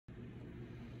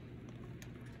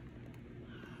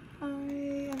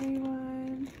Hi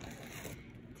everyone.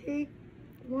 Take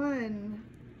one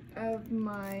of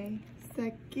my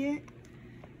second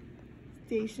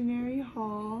stationery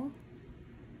haul.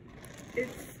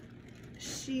 It's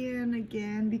Shein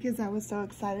again because I was so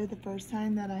excited the first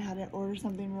time that I had to order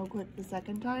something real quick the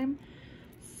second time.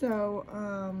 So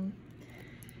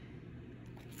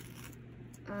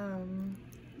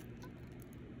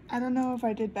I don't know if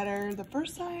I did better the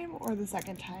first time or the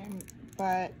second time,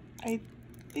 but I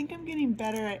think I'm getting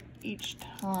better at each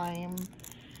time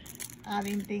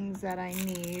adding things that I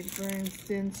need. For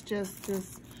instance, just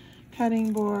this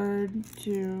cutting board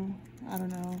to, I don't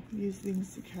know, use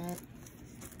things to cut,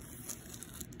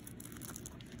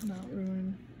 not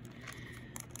ruin.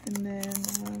 And then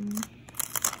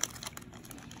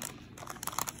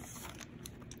this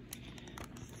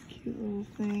cute little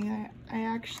thing. I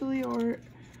actually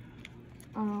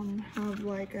have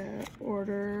like a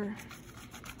order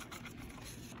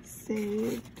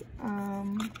saved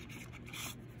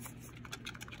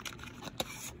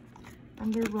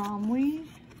under Romwe,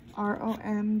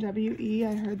 R-O-M-W-E.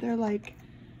 I heard they're like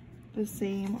the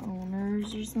same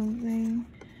owners or something.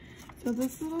 So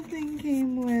this little thing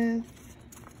came with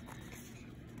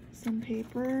some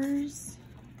papers,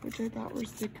 which I thought were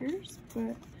stickers,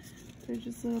 but they're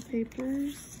just little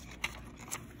papers.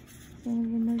 Some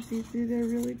of them are see-through. They're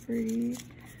really pretty.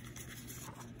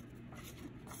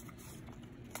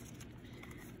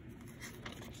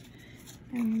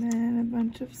 And then a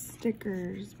bunch of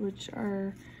stickers, which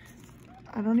are,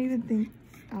 I don't even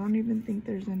think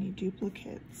there's any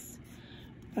duplicates,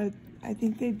 but I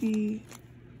think they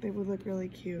would look really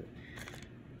cute.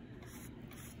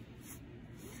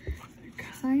 They're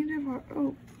kind of hard.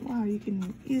 Oh wow, you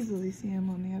can easily see them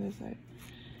on the other side.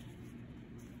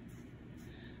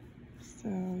 So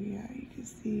yeah, you can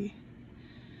see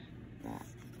that.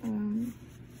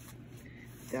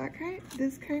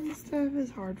 This kind of stuff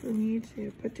is hard for me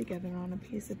to put together on a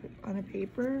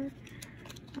paper.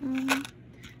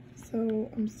 So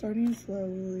I'm starting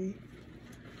slowly.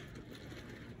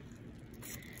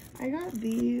 I got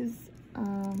these, I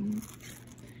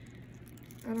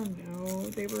don't know,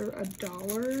 they were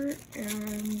 $1,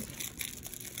 and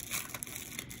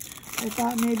I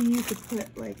thought maybe you could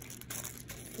put like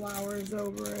flowers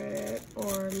over it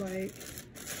or like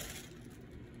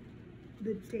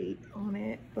the date on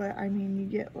it, but I mean you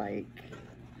get like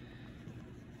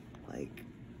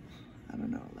I don't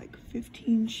know, like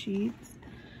 15 sheets.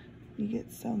 You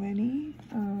get so many.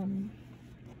 I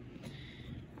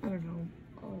don't know,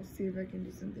 I'll see if I can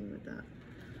do something with that.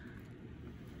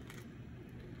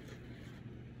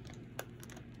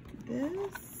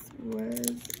 This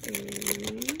was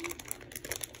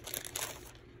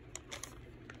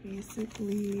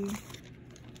basically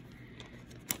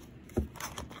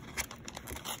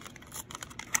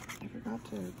I forgot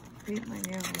to paint my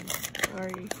nails,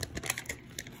 sorry.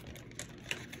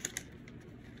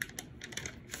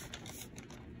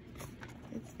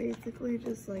 It's basically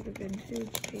just like a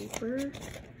vintage paper.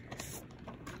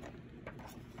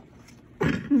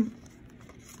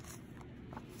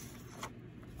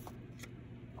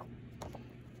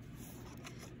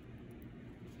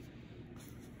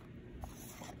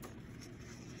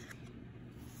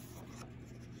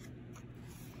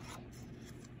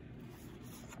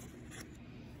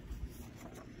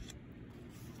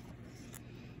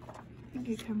 I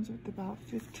think it comes with about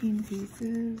 15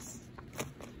 pieces.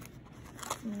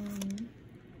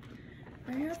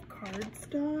 I have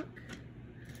cardstock.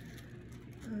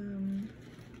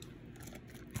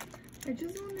 I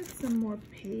just wanted some more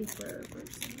paper for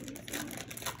some reason.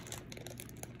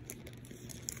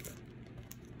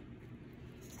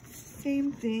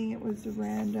 Same thing, it was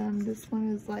random. This one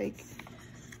is like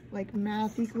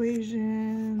math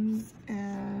equations,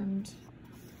 and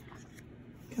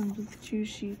comes with 2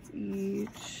 sheets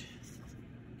each.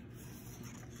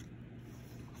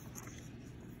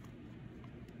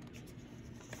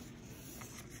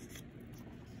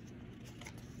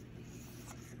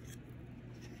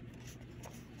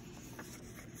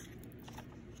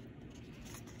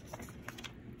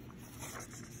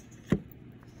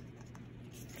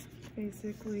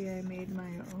 Basically, I made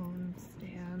my own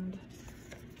stand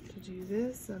to do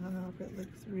this. I don't know if it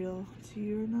looks real to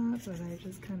you or not, but I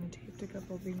just kind of taped a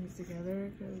couple things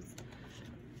together because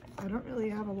I don't really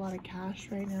have a lot of cash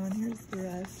right now, and here's the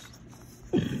rest.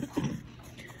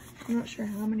 I'm not sure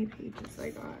how many pages I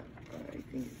got, but I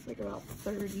think it's like about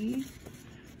 30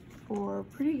 for a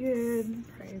pretty good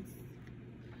price.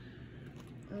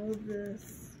 All of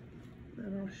this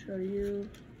that I'll show you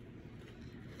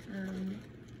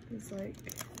is like,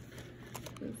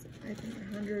 I think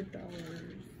 $100.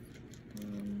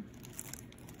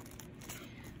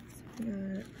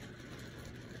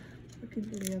 looking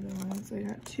for the other ones. So I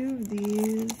got 2 of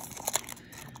these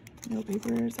note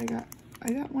papers. I got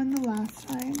one the last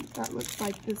time that looks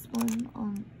like this one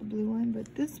on the blue one,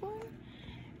 but this one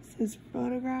says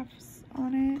photographs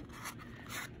on it,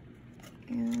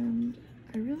 and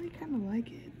I really kind of like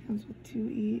it. It comes with 2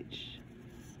 each.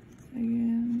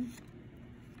 Again,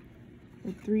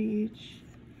 or 3 each.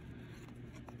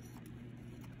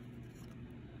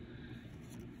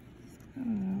 I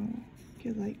don't know. You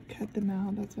could like cut them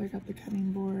out. That's why I got the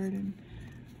cutting board, and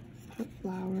put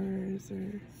flowers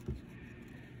or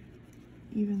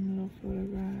even little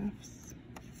photographs.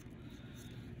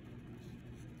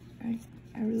 I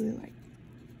really like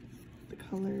the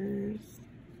colors,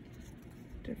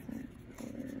 different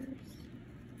colors.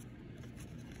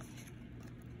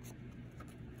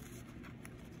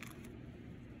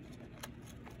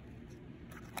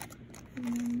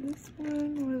 And this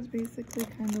one was basically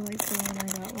kind of like the one I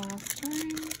got last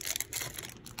time.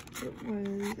 It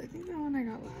was, I think the one I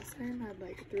got last time had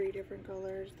like 3 different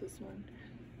colors. This one,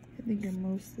 I think, are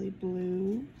mostly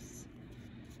blues,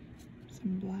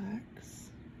 some blacks.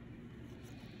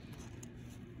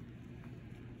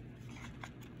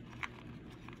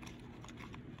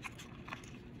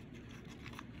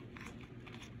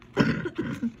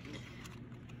 Excuse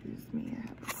me, I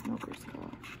have a smoker's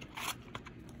cough.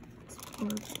 It's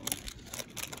horrible.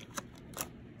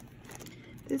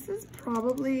 This is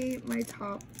probably my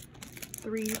top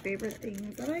 3 favorite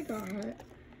things that I got.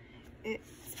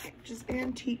 It's just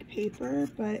antique paper,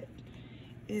 but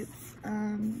it's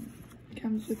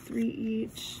comes with 3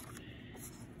 each,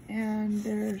 and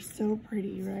they're so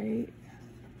pretty, right?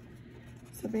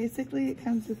 So basically it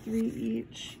comes with 3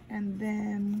 each, and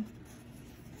then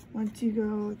once you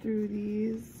go through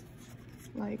these,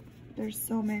 like, there's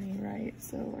so many, right?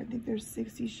 So I think there's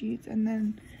 60 sheets, and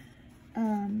then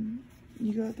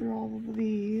you go through all of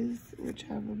these, which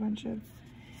have a bunch of,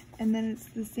 and then it's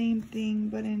the same thing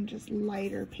but in just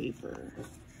lighter paper.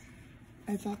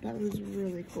 I thought that was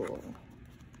really cool.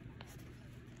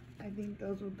 I think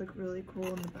those would look really cool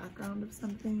in the background of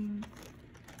something.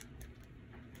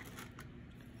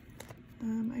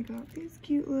 I got these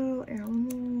cute little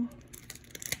animal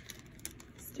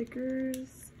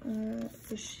stickers.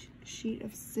 It's a sheet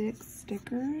of 6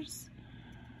 stickers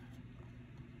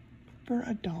for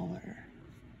 $1.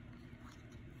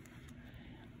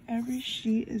 Every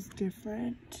sheet is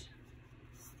different.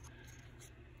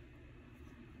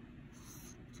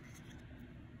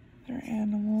 They're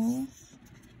animals.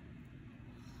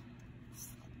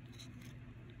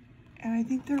 And I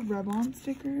think they're rub-on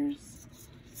stickers.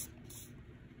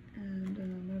 And I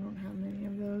don't have many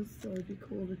of those, so it'd be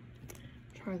cool to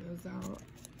try those out.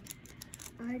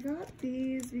 I got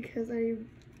these because I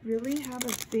really have a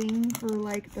thing for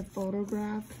like the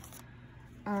photograph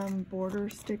border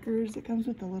stickers. It comes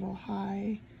with a little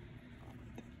high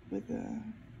with a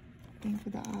thing for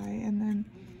the eye, and then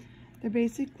they're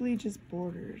basically just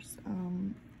borders.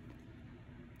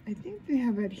 I think they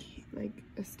have like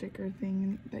a sticker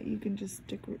thing that you can just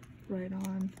stick right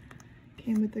on.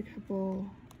 Came with a couple,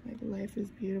 like Life is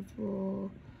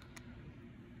Beautiful,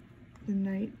 The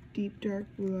Night, Deep Dark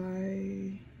Blue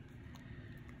Eye.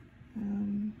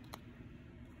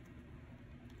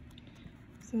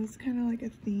 So it's kind of like a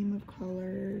theme of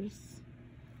colors,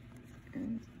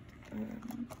 and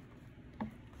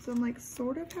so I'm like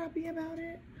sort of happy about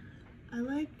it. I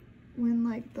like when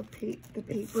like the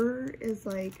paper is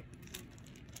like,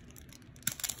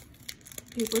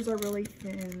 papers are really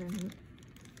thin and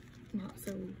not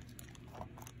so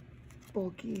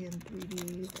bulky and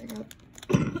 3D. I got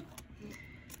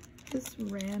this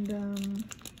random,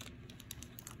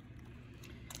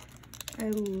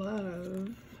 I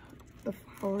love the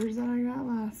flowers that I got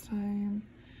last time.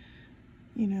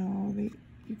 You know, you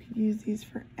could use these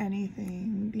for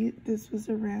anything. This was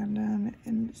a random,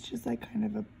 and it's just like kind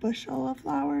of a bushel of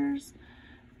flowers,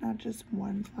 not just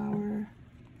one flower.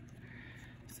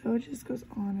 So it just goes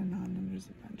on, and there's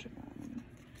a bunch of them.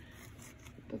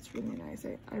 That's really nice.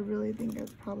 I really think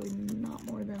it's probably not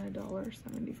more than $1.75 or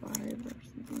something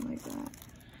like that.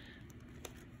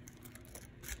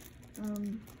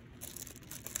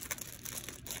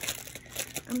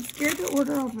 I'm scared to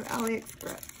order off of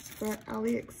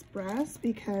AliExpress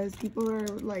because people are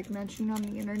like mentioning on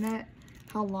the internet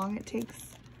how long it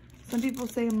takes. Some people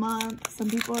say a month, some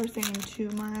people are saying 2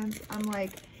 months. I'm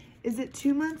like, is it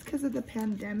 2 months because of the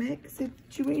pandemic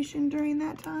situation during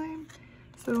that time?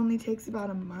 So it only takes about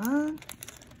a month?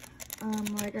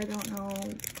 Like, I don't know.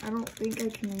 I don't think I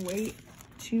can wait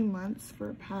 2 months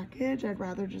for a package. I'd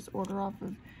rather just order off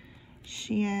of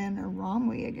Shein or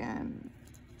Romwe again.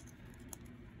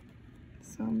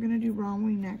 So I'm gonna do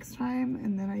Romwe next time,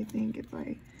 and then I think if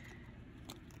I...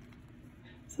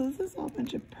 So this is all a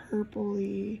bunch of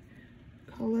purpley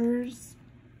colors.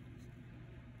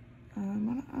 I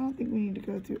don't think we need to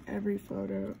go through every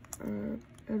photo,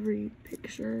 every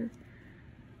picture.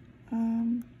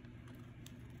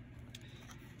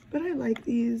 But I like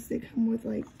these. They come with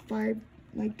like 5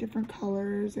 like different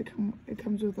colors. It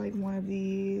comes with like one of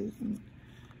these, and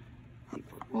like,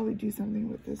 probably do something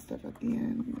with this stuff at the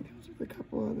end. It comes with a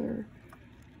couple other.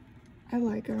 I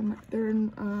like them. They're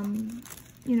in,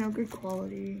 you know, good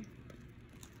quality.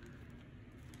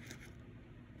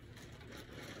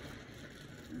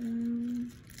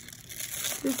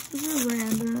 This is a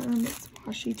random, it's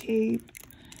washi tape.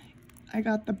 I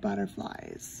got the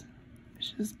butterflies.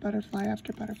 It's just butterfly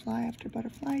after butterfly after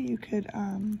butterfly. You could,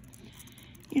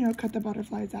 you know, cut the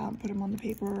butterflies out and put them on the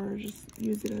paper, or just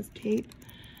use it as tape.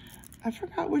 I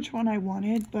forgot which one I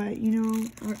wanted, but you know,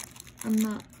 I'm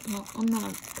not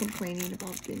complaining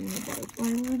about getting a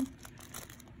butterfly one.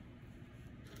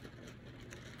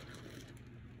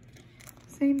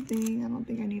 Same thing. I don't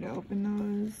think I need to open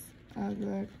those.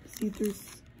 The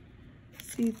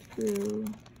see-through.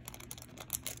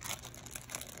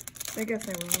 I guess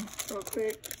I will. Real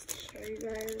quick, just to show you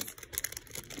guys.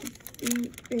 I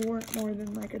think they weren't more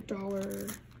than like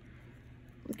 $1.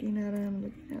 Looking at them,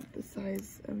 looking at the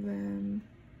size of them,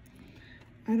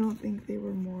 I don't think they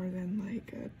were more than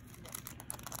like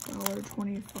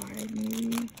 $1.25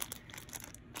 maybe.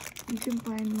 You can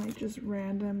find like just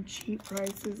random cheap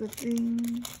prices of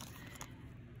things,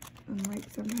 and like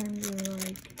sometimes they're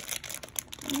like,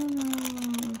 I don't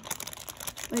know,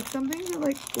 like some things are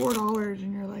like $4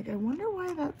 and you're like, I wonder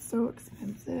why that's so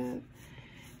expensive.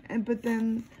 And but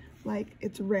then like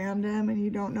it's random and you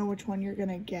don't know which one you're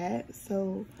gonna get,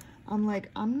 so I'm like,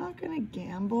 I'm not gonna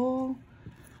gamble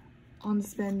on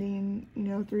spending, you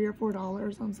know, $3 or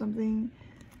 $4 on something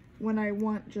when I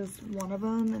want just one of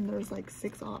them and there's like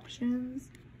 6 options,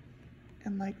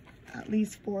 and like at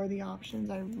least 4 of the options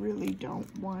I really don't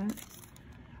want.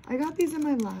 I got these in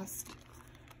my last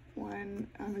one.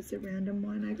 It's a random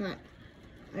one.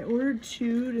 I ordered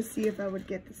 2 to see if I would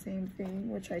get the same thing,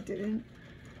 which I didn't.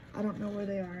 I don't know where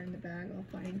they are in the bag.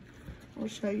 I'll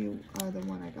show you the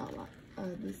one I got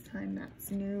this time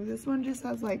that's new. This one just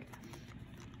has like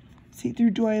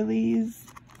see-through doilies,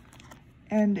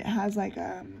 and it has like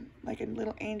a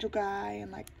little angel guy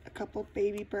and like a couple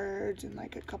baby birds and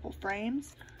like a couple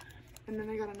frames. And then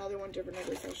I got another one different. I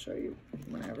guess I'll show you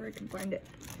whenever I can find it.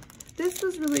 This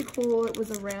was really cool. It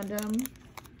was a random.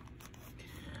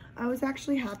 I was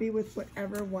actually happy with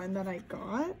whatever one that I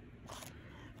got,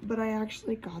 but I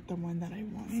actually got the one that I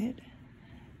wanted.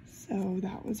 So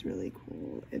that was really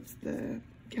cool. It's the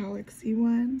Galaxy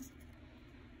one.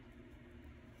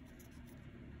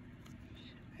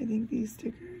 I think these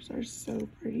stickers are so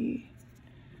pretty.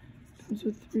 Comes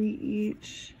with 3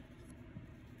 each.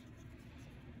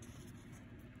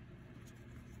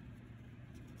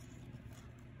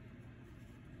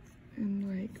 And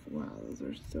like, wow, those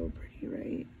are so pretty,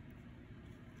 right?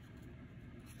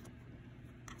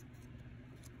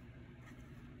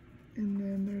 And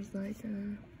then there's like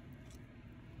a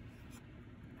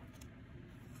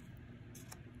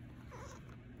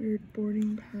weird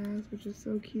boarding pass, which is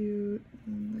so cute.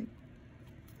 And like,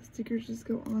 the stickers just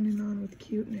go on and on with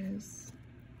cuteness.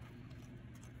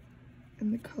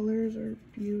 And the colors are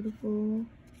beautiful.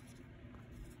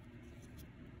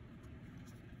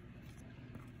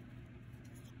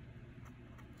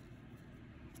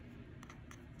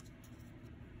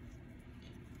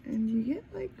 And you get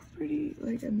like pretty,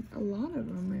 like a lot of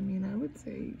them. I mean, I would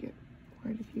say you get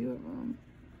quite a few of them.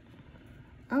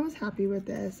 I was happy with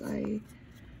this. I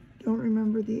don't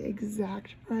remember the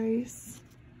exact price.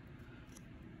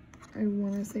 I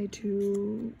want to say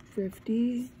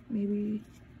 $2.50, maybe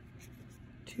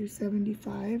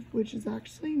 $2.75, which is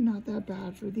actually not that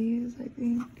bad for these. I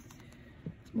think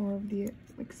it's more of the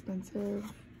expensive.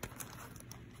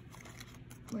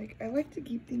 Like, I like to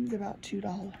keep things about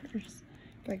 $2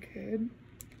 if I could.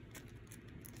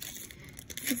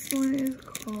 This one is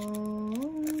called,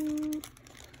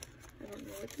 I don't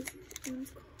know what this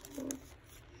one's called.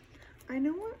 I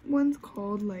know what one's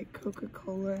called, like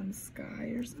Coca-Cola and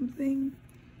Sky or something.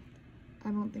 I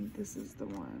don't think this is the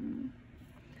one.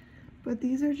 But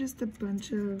these are just a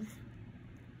bunch of,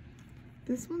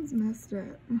 this one's messed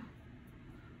up.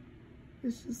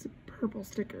 It's just a purple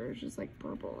sticker. It's just like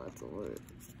purple, that's all it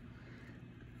is.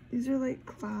 These are like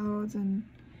clouds, and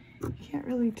you can't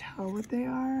really tell what they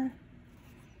are.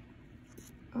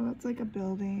 Oh, it's like a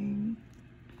building.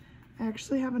 I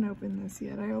actually haven't opened this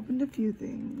yet. I opened a few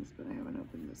things, but I haven't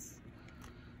opened this.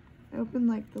 I opened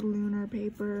like the lunar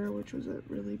paper, which was a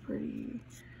really pretty.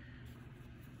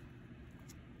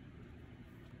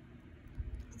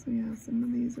 So yeah, some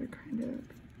of these are kind of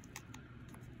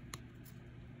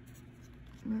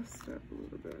messed up a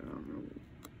little bit. I don't know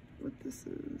what this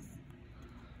is.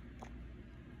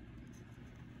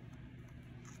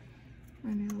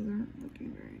 My nails aren't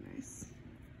looking very nice.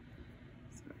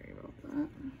 Sorry about that.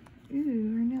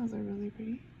 Ooh, her nails are really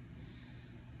pretty.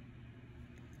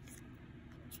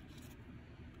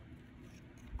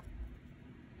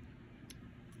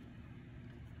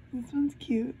 This one's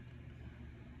cute.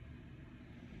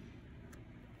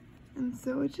 And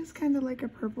so it's just kind of like a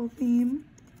purple theme.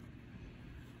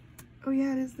 Oh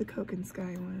yeah, it is the Coke and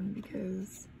Sky one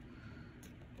because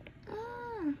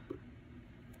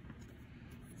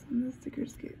some of the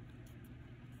stickers get,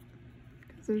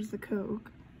 because there's the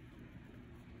Coke.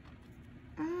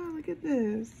 Ah, look at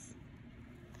this.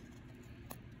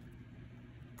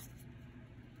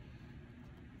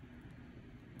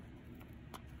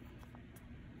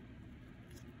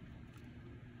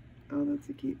 Oh, that's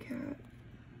a cute cat.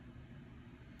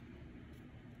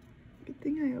 Good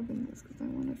thing I opened this because I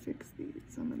want to fix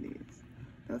some of these.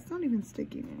 That's not even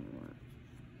sticking anymore.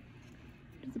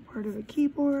 It's a part of a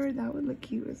keyboard. That would look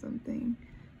cute with something.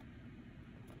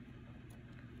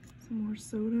 Some more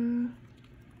soda.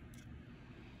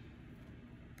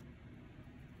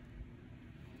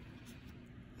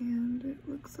 And it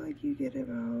looks like you get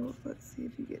about, let's see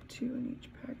if you get 2 in each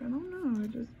pack. I don't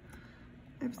know.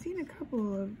 I've seen a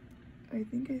couple of, I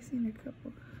think I've seen a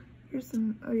couple. Here's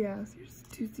some, oh yeah, here's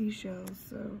 2 seashells,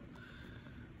 so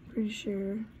pretty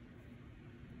sure.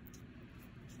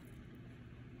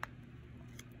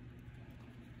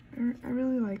 I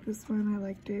really like this one. I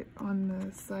liked it on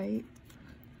the site,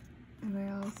 and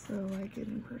I also like it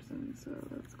in person, so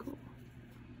that's cool.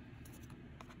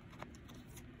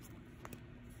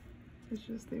 It's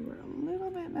just they were a little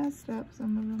bit messed up,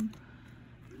 some of them.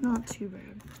 Not too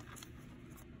bad.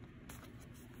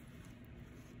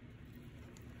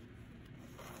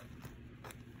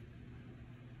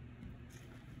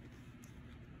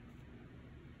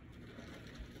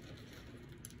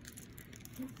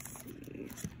 Let's see.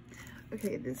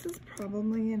 Okay, this is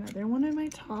probably another one of my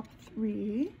top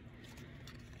 3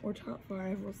 or top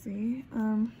 5, we'll see.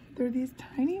 They're these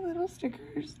tiny little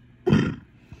stickers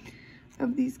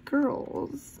of these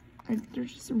girls. They're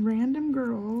just random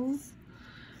girls.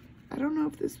 I don't know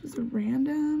if this was a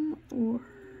random or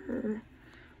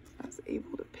I was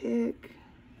able to pick,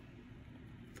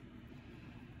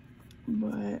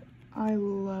 but I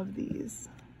love these.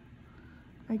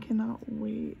 I cannot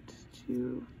wait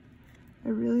to, I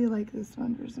really like this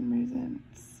one for some reason.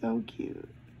 It's so cute.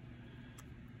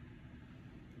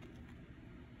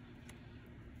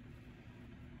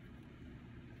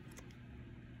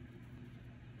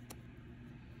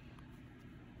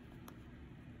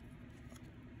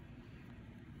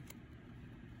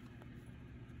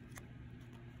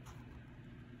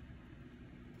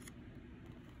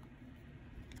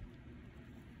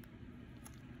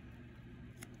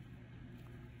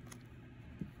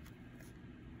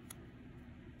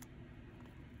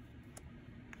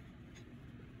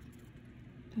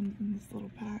 Comes in this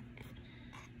little pack.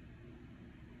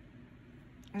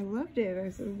 I loved it. I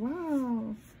said,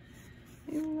 wow,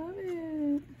 I love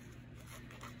it.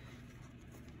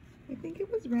 I think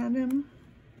it was random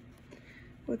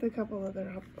with a couple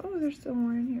other, oh, there's still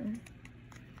more in here.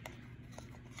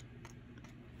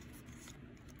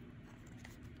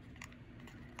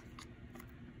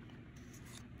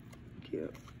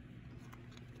 Cute.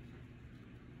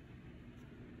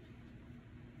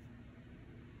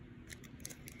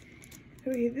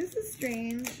 Okay, this is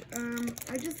strange.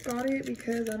 I just got it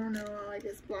because, I don't know, I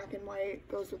guess black and white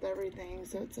goes with everything.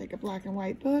 So it's like a black and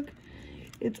white book.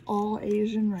 It's all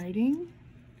Asian writing.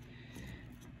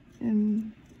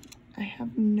 And I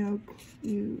have no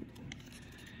clue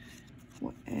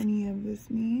what any of this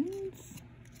means.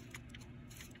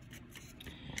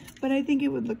 But I think it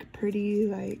would look pretty,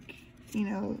 like, you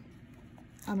know,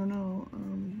 I don't know,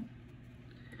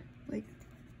 like,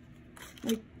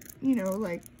 you know,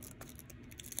 like,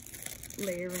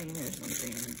 layering or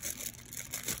something.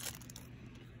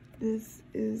 This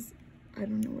is, I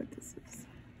don't know what this is.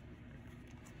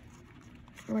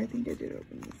 Oh, I think I did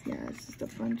open this. Yeah, it's just a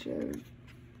bunch of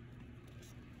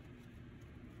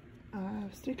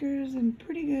stickers and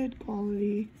pretty good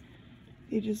quality.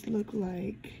 They just look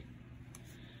like,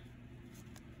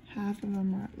 half of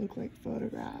them look like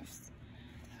photographs.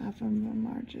 Half of them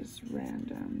are just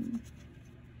random.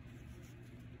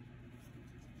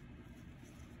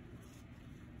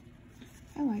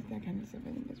 I like that kind of stuff.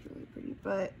 I think it's really pretty.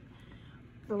 But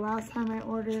the last time I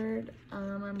ordered. I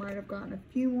might have gotten a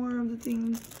few more of the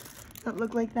things that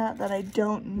look like that I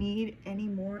don't need any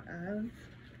more of.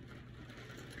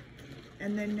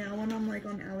 And then now when I'm like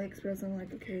on AliExpress, I'm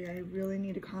like, okay, I really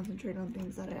need to concentrate on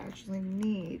things that I actually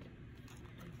need.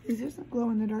 These are some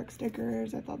glow-in-the-dark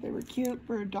stickers. I thought they were cute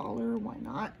for $1. Why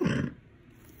not?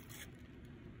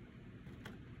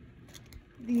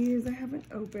 These I haven't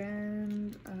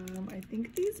opened. I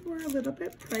think these were a little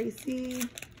bit pricey.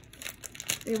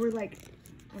 They were like,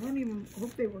 I don't even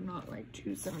hope they were not like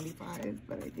 $2.75,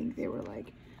 but I think they were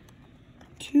like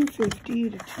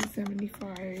 $2.50 to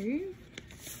 $2.75.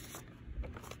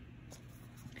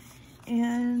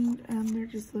 And they're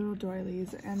just little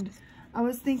doilies. And I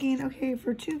was thinking, okay,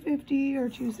 for $2.50 or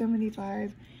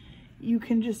 $2.75, you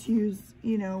can just use,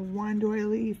 you know, one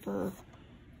doily for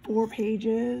 4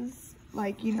 pages.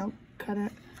 Like, you know, cut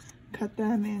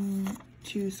them in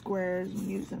 2 squares and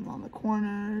use them on the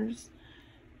corners,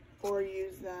 or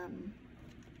use them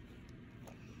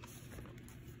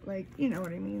like, you know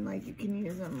what I mean, like you can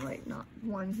use them like not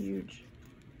one huge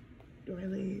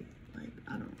doily. Like,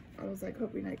 I don't know, I was like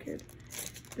hoping I could.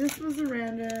 This was a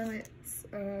random. It's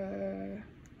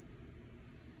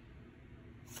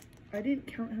I didn't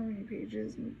count how many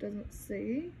pages and it doesn't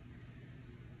say.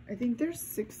 I think there's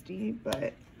 60,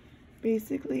 but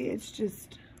basically it's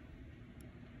just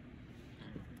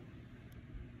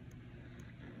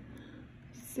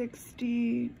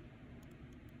 $60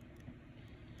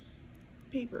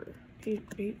 paper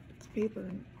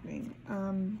thing.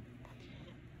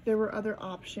 There were other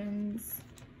options.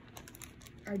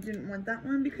 I didn't want that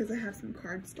one because I have some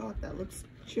cardstock that looks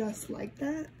just like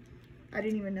that. I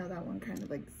didn't even know that one kind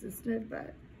of existed,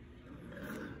 but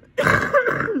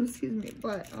excuse me,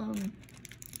 but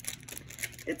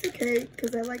it's okay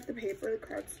because I like the paper. The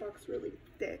cardstock's really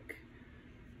thick.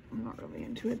 I'm not really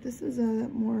into it. This is a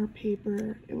more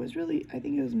paper. It was really, I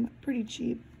think it was pretty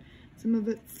cheap. Some of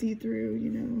it's see-through, you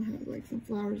know, has like some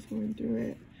flowers going through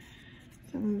it.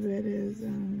 Some of it is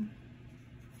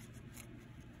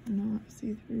not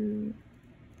see-through.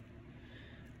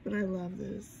 But I love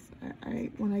this.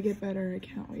 When I get better, I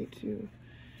can't wait to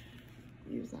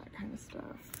use that kind of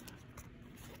stuff.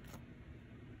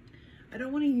 I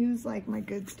don't want to use like my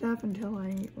good stuff until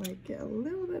I like get a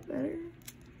little bit better.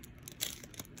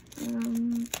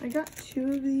 I got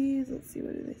 2 of these. Let's see,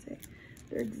 what do they say?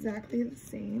 They're exactly the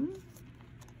same.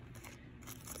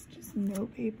 It's just no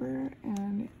paper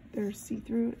and they're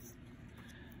see-through. It's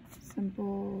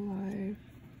simple life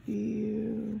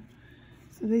view.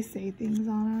 So they say things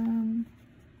on them.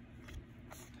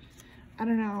 I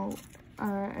don't know.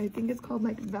 I think it's called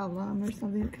like vellum or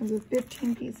something. It comes with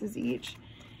 15 pieces each.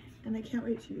 And I can't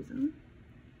wait to use them.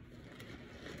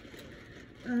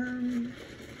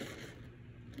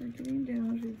 We're getting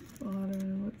down to the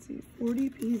bottom. Let's see, 40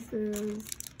 pieces.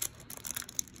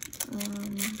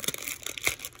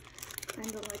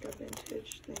 Kind of like a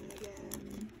vintage thing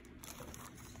again.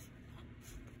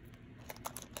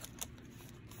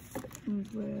 Comes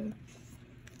with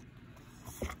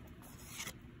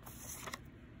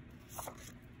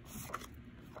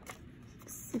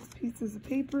six pieces of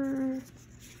paper.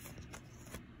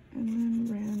 And then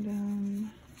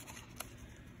random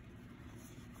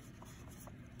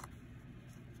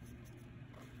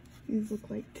these look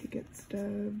like ticket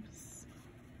stubs.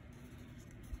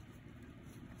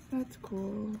 That's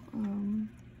cool.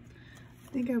 I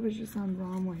think I was just on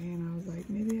Romway and I was like,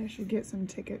 maybe I should get some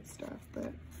ticket stuff, but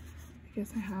I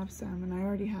guess I have some and I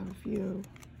already have a few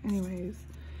anyways.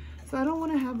 So I don't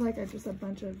want to have like just a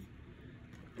bunch of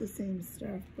the same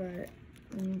stuff, but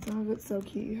I mean, some of it's so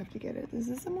cute, you have to get it. This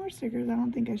is some more stickers. I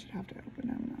don't think I should have to open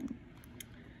them.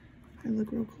 I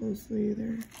look real closely.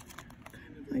 They're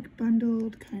kind of like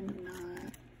bundled, kind of not.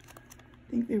 I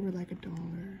think they were like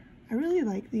 $1. I really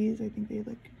like these. I think they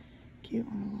look cute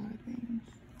on a lot of things.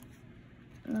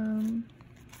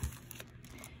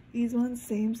 These ones,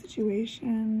 same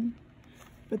situation,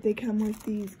 but they come with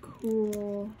these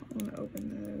cool, I'm gonna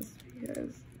open this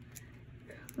because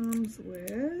it comes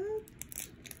with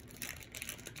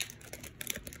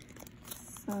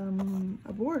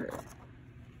a border.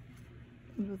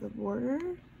 Comes with a border.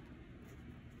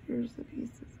 Here's the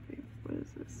pieces. What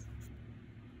is this?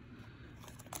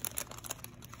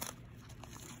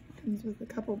 Comes with a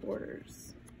couple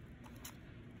borders.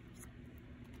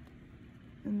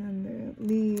 And then the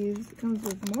leaves. It comes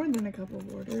with more than a couple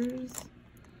borders.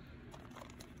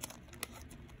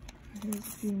 Here's a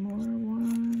few more.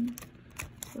 1.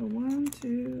 So 1,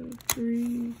 2,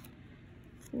 3,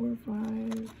 4,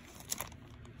 5.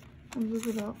 Comes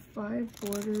with about 5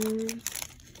 borders,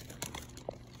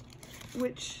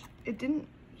 which it didn't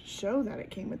show that it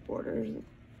came with borders.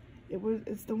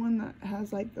 It's the one that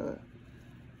has like the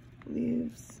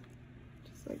leaves,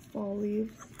 just like fall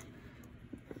leaves.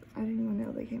 I didn't even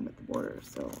know they came with the borders,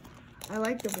 so I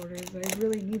like the borders. I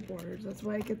really need borders. That's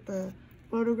why I get the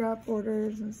photograph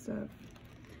borders and stuff.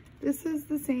 This is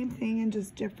the same thing and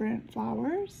just different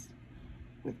flowers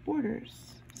with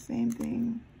borders. Same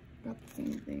thing, got the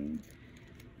same thing.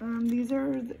 These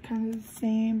are kind of the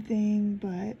same thing,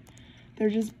 but they're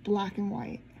just black and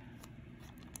white.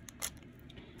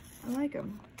 I like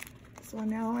them. So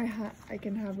now I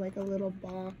can have like a little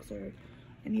box, or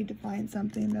I need to find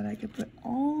something that I could put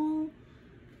all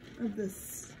of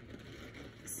this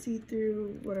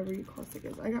see-through, whatever you call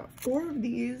stickers. I got 4 of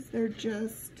these. They're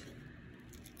just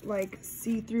like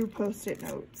see-through post-it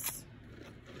notes.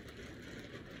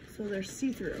 So they're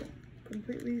see-through,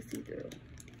 completely see-through.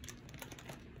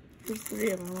 There's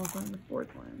 3 of them. I'll find the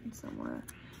 4th one somewhere.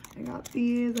 I got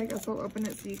these. I guess I'll open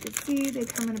it so you can see. They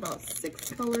come in about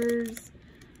 6 colors.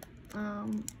 I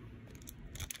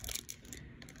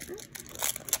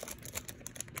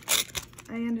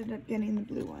ended up getting the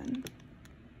blue one.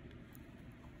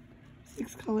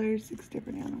 6 colors, 6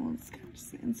 different animals. Kind of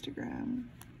just Instagram.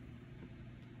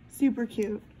 Super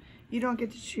cute. You don't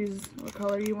get to choose what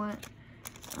color you want.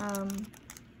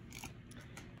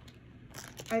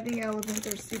 I think elephants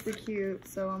are super cute,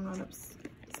 so I'm not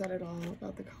upset at all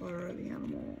about the color of the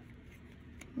animal.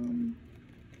 I'm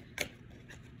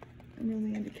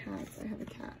really into cats. I have a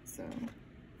cat, so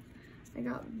I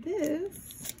got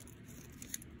this.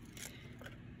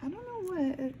 I don't know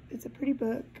what, it's a pretty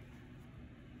book.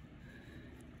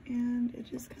 And it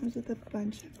just comes with a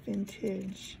bunch of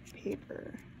vintage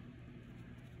paper.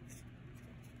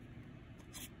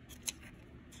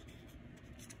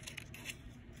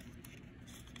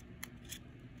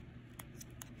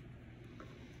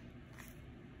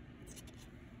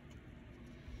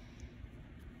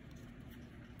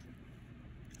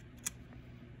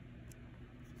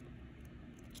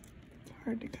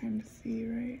 Hard to kind of see,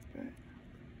 right? But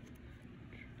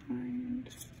trying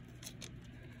to,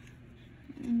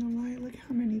 in the light, look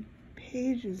how many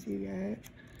pages you get.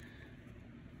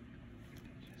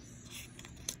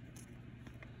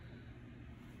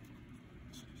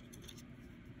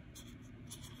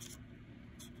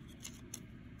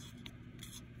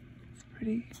 It's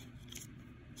pretty.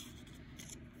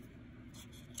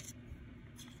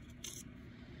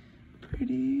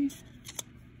 Pretty.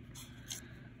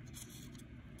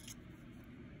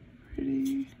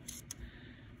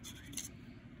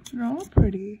 They're all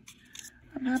pretty.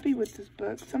 I'm happy with this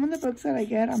book. Some of the books that I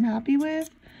get, I'm happy with,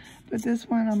 but this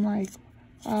one, I'm like,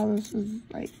 wow, this was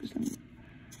like some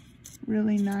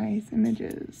really nice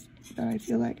images that I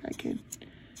feel like I could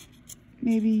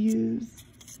maybe use,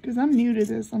 because I'm new to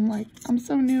this. I'm like, I'm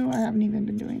so new. I haven't even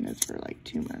been doing this for like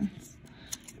 2 months.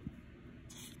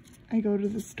 I go to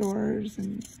the stores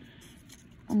and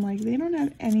I'm like, they don't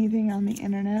have anything on the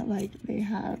internet like they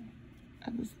have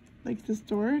at this. Like, the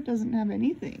store doesn't have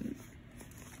anything.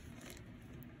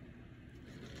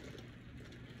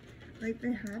 Like,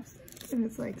 they have stuff and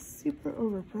it's like super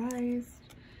overpriced.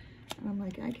 And I'm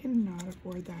like, I cannot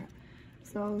afford that.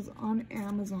 So I was on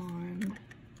Amazon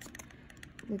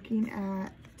looking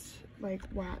at like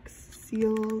wax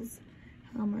seals,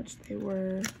 how much they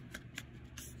were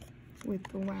with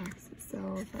the wax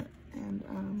itself.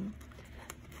 And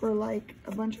for like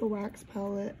a bunch of wax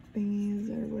pellet thingies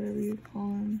or whatever you call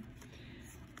them.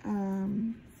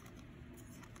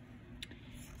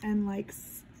 And like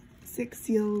 6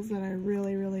 seals that I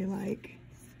really, really like.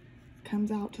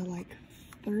 Comes out to like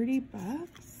 30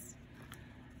 bucks.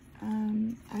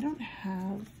 I don't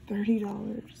have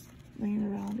 $30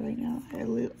 laying around right now. I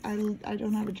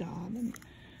don't have a job and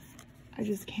I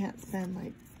just can't spend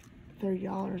like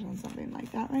 $30 on something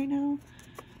like that right now.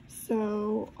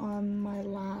 So on my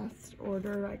last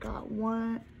order, I got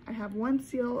I have 1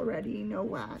 seal already, no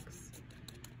wax.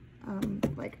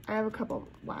 Like I have a couple of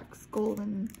wax, gold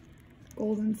and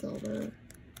silver.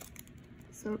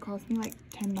 So it cost me like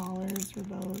 $10 for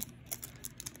both.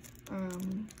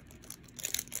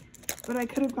 But I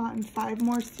could have gotten 5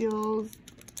 more seals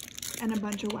and a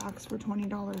bunch of wax for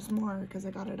 $20 more because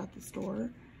I got it at the store.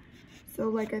 So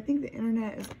like, I think the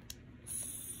internet is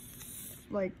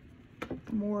like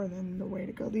more than the way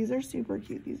to go. These are super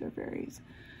cute. These are fairies.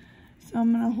 So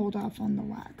I'm gonna hold off on the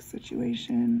wax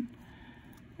situation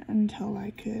until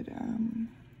I could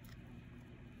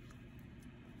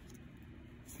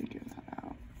figure that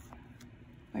out.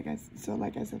 Like I said,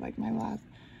 like my last,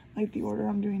 like the order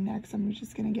I'm doing next, I'm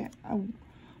just gonna get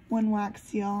one wax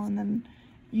seal and then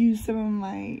use some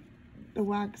of the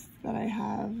wax that I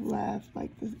have left,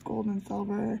 like this gold and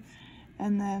silver,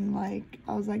 and then like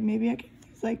I was like, maybe I can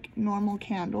use it's like normal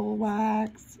candle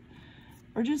wax,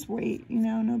 or just wait, you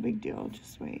know, no big deal,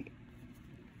 just wait.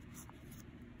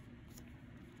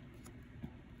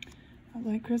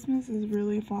 Like, Christmas is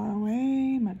really far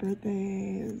away. My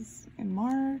birthday is in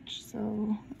March,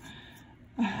 so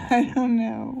I don't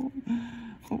know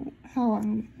how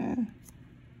I'm gonna...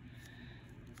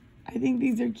 I think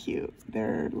these are cute.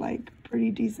 They're like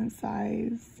pretty decent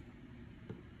size.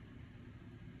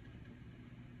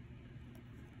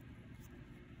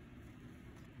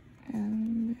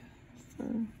 And so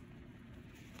I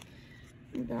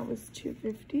think that was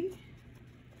 $2.50.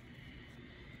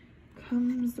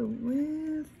 Comes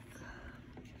with,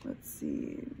 let's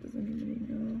see, does anybody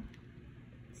know?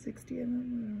 60 of them? I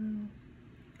don't know.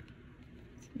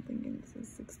 I'm thinking it says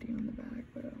 60 on the back,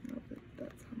 but I don't know if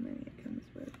that's how many it comes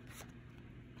with.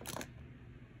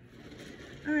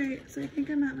 Alright, so I think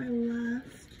I'm at my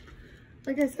last.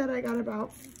 Like I said, I got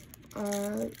about,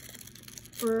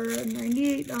 for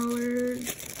 $98,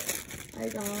 I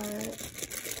got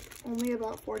only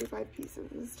about 45 pieces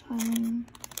this time.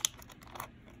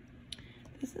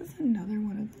 This is another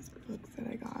one of those books that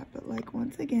I got, but like,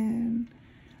 once again,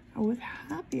 I was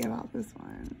happy about this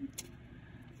one.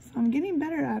 So I'm getting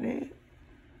better at it.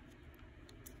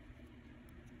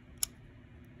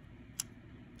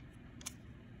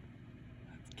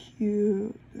 That's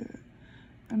cute. The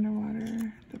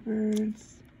underwater, the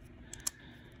birds.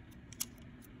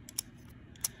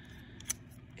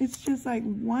 It's just like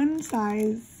one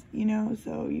size, you know,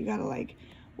 so you gotta like,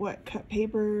 cut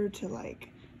paper to like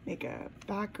make a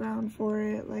background for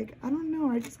it. Like, I don't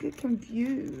know, I just get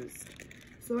confused.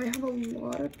 So I have a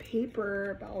lot of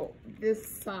paper about this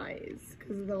size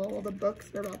because all the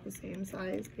books are about the same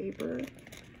size paper.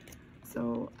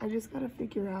 So I just gotta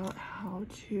figure out how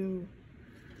to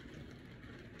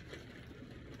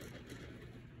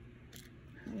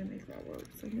make that work.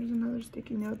 So here's another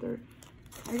sticky note there.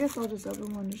 I guess I'll just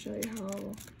open one to show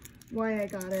you why I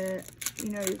got it.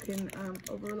 You know, you can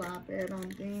overlap it on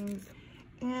things.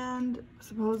 And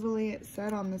supposedly it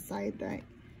said on the site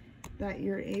that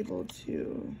you're able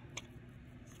to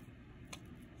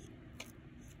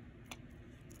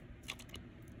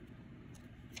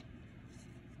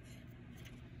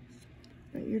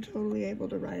you're totally able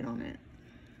to write on it.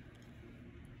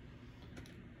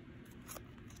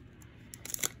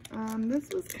 This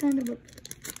was kind of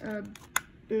a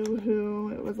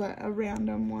boo-hoo. It was a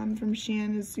random one from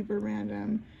Shein. Is super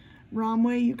random.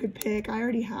 Romway you could pick. I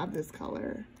already have this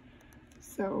color,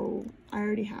 so I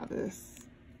already have this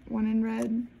one in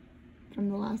red from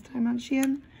the last time on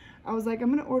Shein. I was like, I'm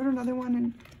gonna order another one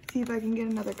and see if I can get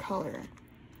another color,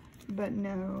 but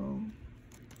no,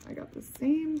 I got the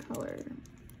same color.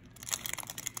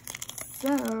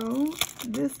 So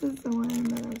this is the one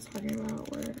that I was talking about,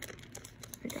 where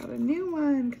I got a new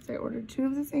one because I ordered two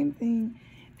of the same thing,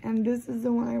 and this is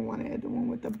the one I wanted, the one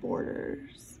with the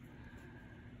borders.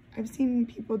 I've seen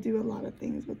people do a lot of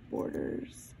things with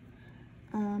borders,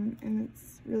 and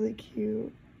it's really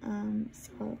cute.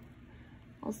 So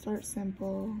I'll start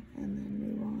simple and then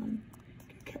move on.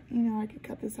 You know, I could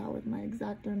cut this out with my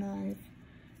X-Acto knife,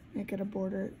 make it a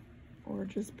border, or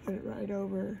just put it right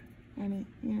over any,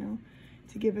 you know,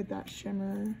 to give it that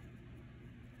shimmer.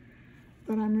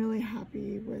 But I'm really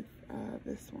happy with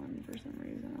this one for some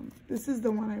reason. This is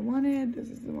the one I wanted. This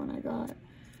is the one I got.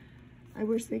 I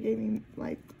wish they gave me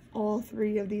like all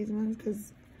three of these ones,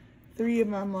 because three of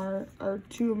them are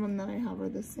two of them that I have are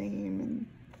the same,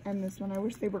 and this one. I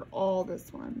wish they were all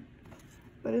this one,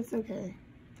 but it's okay.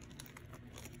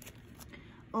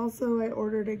 Also, I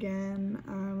ordered again,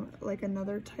 like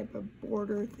another type of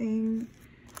border thing.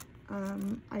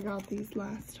 I got these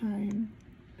last time,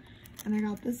 and I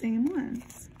got the same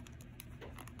ones,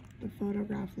 the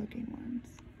photograph looking ones.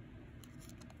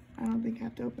 I don't think I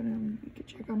have to open them. You can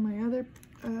check on my other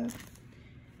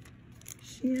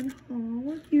Shein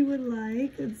haul if you would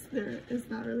like. It's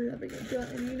not really that big a deal.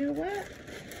 And you know what?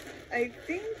 I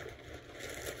think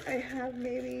I have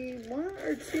maybe one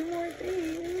or two more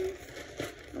things.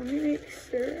 Let me make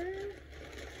sure.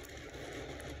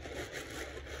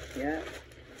 Yep.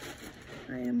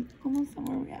 I am almost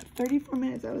somewhere. We got 34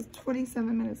 minutes. I was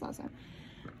 27 minutes last time.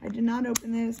 I did not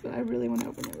open this, but I really want to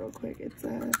open it real quick. It's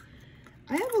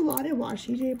I have a lot of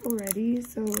washi tape already,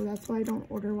 so that's why I don't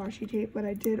order washi tape, but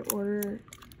I did order,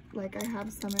 like, I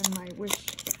have some in my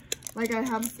wish, like, I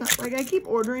have some, like, I keep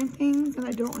ordering things and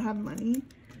I don't have money,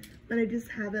 but I just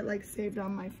have it, like, saved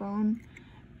on my phone.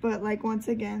 But, like, once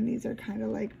again, these are kind of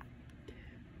like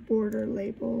border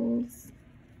labels.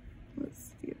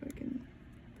 Let's see if I can.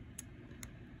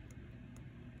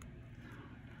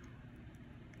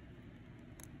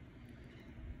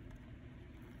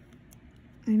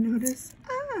 I noticed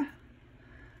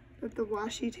that the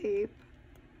washi tape,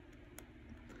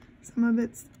 some of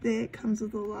it's thick, comes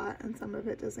with a lot, and some of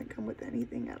it doesn't come with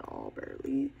anything at all,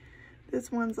 barely.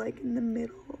 This one's like in the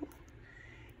middle,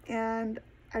 and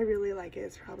I really like it.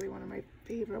 It's probably one of my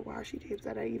favorite washi tapes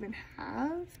that I even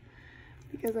have,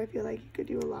 because I feel like you could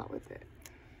do a lot with it.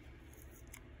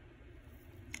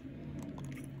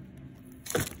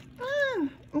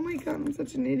 Oh my god, I'm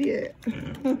such an idiot.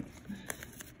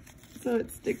 So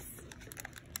it sticks.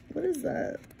 What is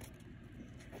that?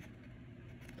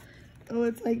 Oh,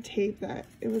 it's like tape that,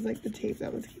 it was like the tape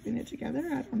that was keeping it together.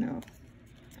 I don't know.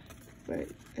 But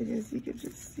I guess you could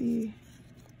just see.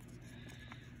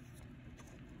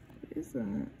 What is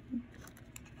that?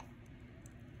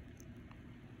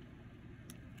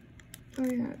 Oh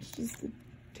yeah, it's just the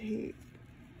tape.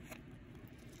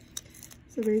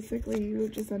 So basically you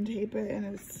would just untape it and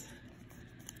it's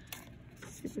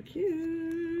super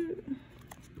cute.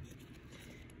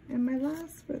 And my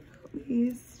last but not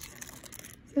least,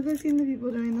 so I've seen the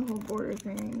people doing the whole border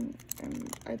thing,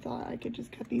 and I thought I could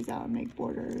just cut these out and make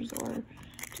borders or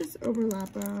just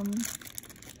overlap them.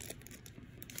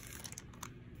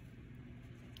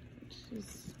 It's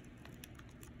just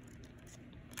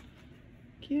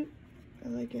cute. I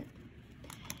like it.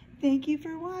 Thank you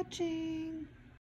for watching.